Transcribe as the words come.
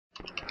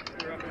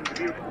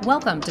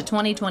Welcome to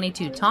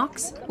 2022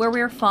 Talks, where we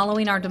are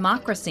following our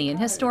democracy in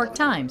historic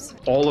times.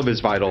 All of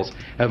his vitals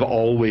have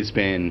always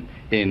been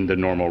in the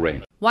normal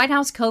range. White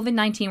House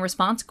COVID-19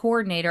 response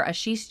coordinator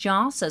Ashish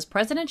Jha says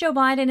President Joe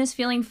Biden is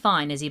feeling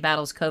fine as he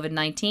battles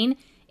COVID-19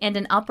 and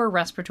an upper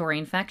respiratory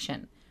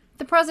infection.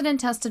 The president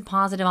tested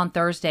positive on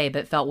Thursday,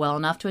 but felt well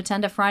enough to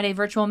attend a Friday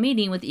virtual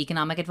meeting with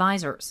economic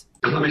advisors.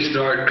 Let me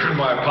start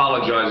by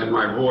apologizing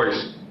my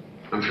voice.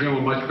 I'm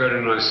feeling much better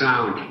than I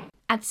sound.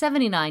 At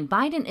 79,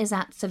 Biden is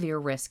at severe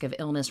risk of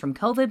illness from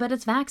COVID, but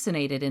is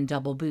vaccinated and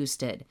double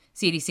boosted.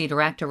 CDC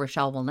Director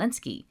Rochelle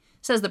Walensky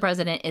says the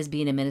president is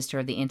being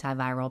administered the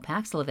antiviral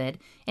Paxlovid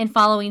and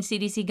following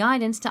CDC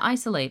guidance to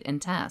isolate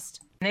and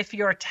test. And if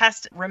your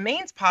test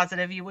remains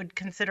positive, you would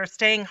consider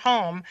staying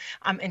home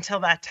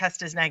until that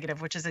test is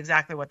negative, which is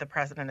exactly what the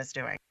president is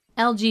doing.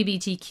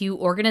 LGBTQ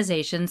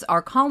organizations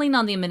are calling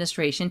on the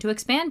administration to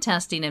expand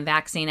testing and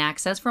vaccine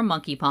access for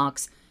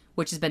monkeypox,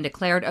 which has been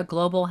declared a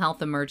global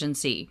health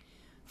emergency.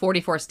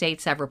 44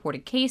 states have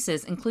reported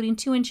cases, including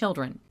 2 in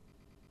children.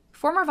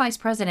 Former Vice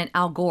President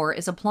Al Gore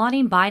is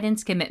applauding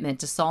Biden's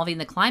commitment to solving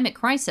the climate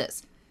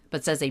crisis,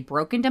 but says a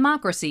broken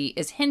democracy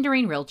is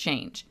hindering real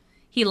change.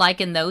 He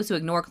likened those who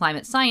ignore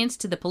climate science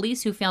to the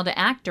police who failed to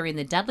act during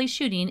the deadly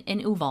shooting in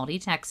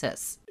Uvalde,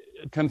 Texas.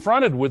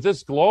 Confronted with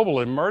this global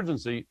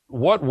emergency,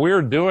 what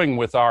we're doing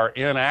with our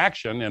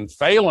inaction and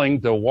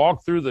failing to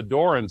walk through the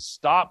door and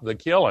stop the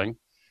killing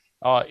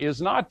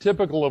is not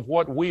typical of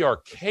what we are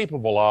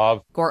capable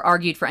of. Gore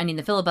argued for ending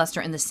the filibuster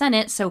in the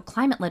Senate so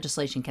climate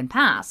legislation can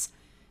pass.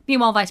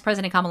 Meanwhile, Vice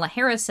President Kamala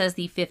Harris says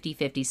the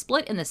 50-50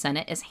 split in the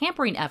Senate is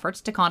hampering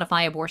efforts to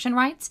codify abortion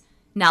rights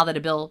now that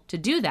a bill to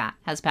do that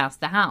has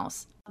passed the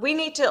House. We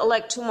need to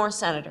elect 2 more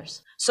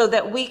senators so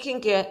that we can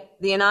get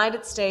the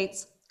United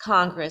States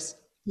Congress,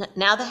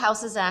 now the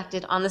House has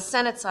acted, on the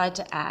Senate side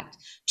to act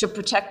to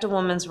protect a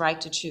woman's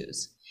right to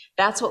choose.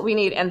 That's what we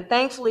need. And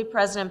thankfully,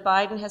 President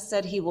Biden has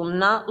said he will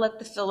not let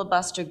the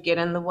filibuster get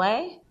in the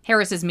way.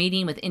 Harris is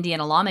meeting with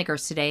Indiana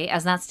lawmakers today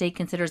as that state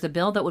considers a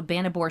bill that would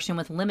ban abortion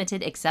with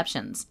limited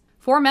exceptions.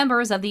 4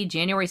 members of the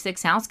January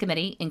 6 House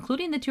Committee,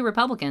 including the 2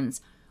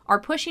 Republicans, are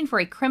pushing for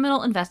a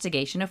criminal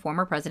investigation of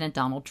former President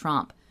Donald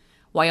Trump.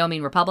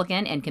 Wyoming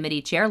Republican and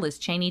committee chair Liz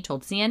Cheney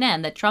told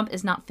CNN that Trump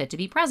is not fit to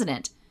be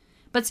president.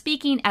 But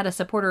speaking at a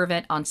supporter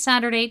event on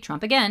Saturday,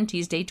 Trump again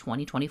teased a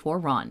 2024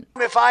 run.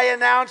 If I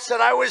announced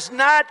that I was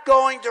not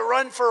going to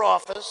run for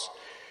office,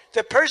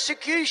 the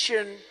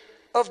persecution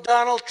of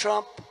Donald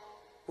Trump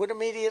would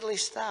immediately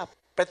stop.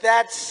 But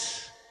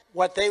that's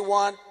what they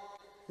want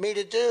me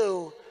to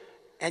do.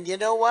 And you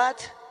know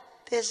what?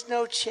 There's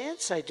no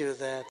chance I do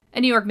that.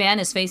 A New York man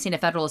is facing a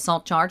federal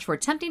assault charge for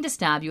attempting to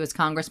stab U.S.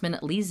 Congressman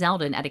Lee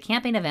Zeldin at a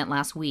campaign event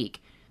last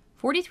week.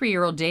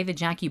 43-year-old David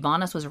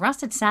Jakubonis was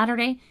arrested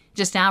Saturday,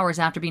 just hours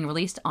after being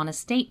released on a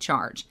state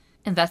charge.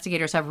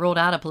 Investigators have ruled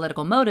out a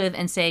political motive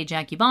and say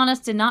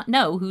Jakubonis did not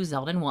know who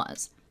Zeldin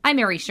was. I'm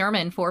Mary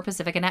Sherman for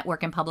Pacifica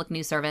Network and Public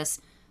News Service.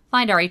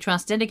 Find our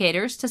A-Trust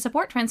indicators to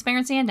support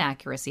transparency and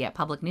accuracy at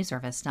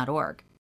publicnewsservice.org.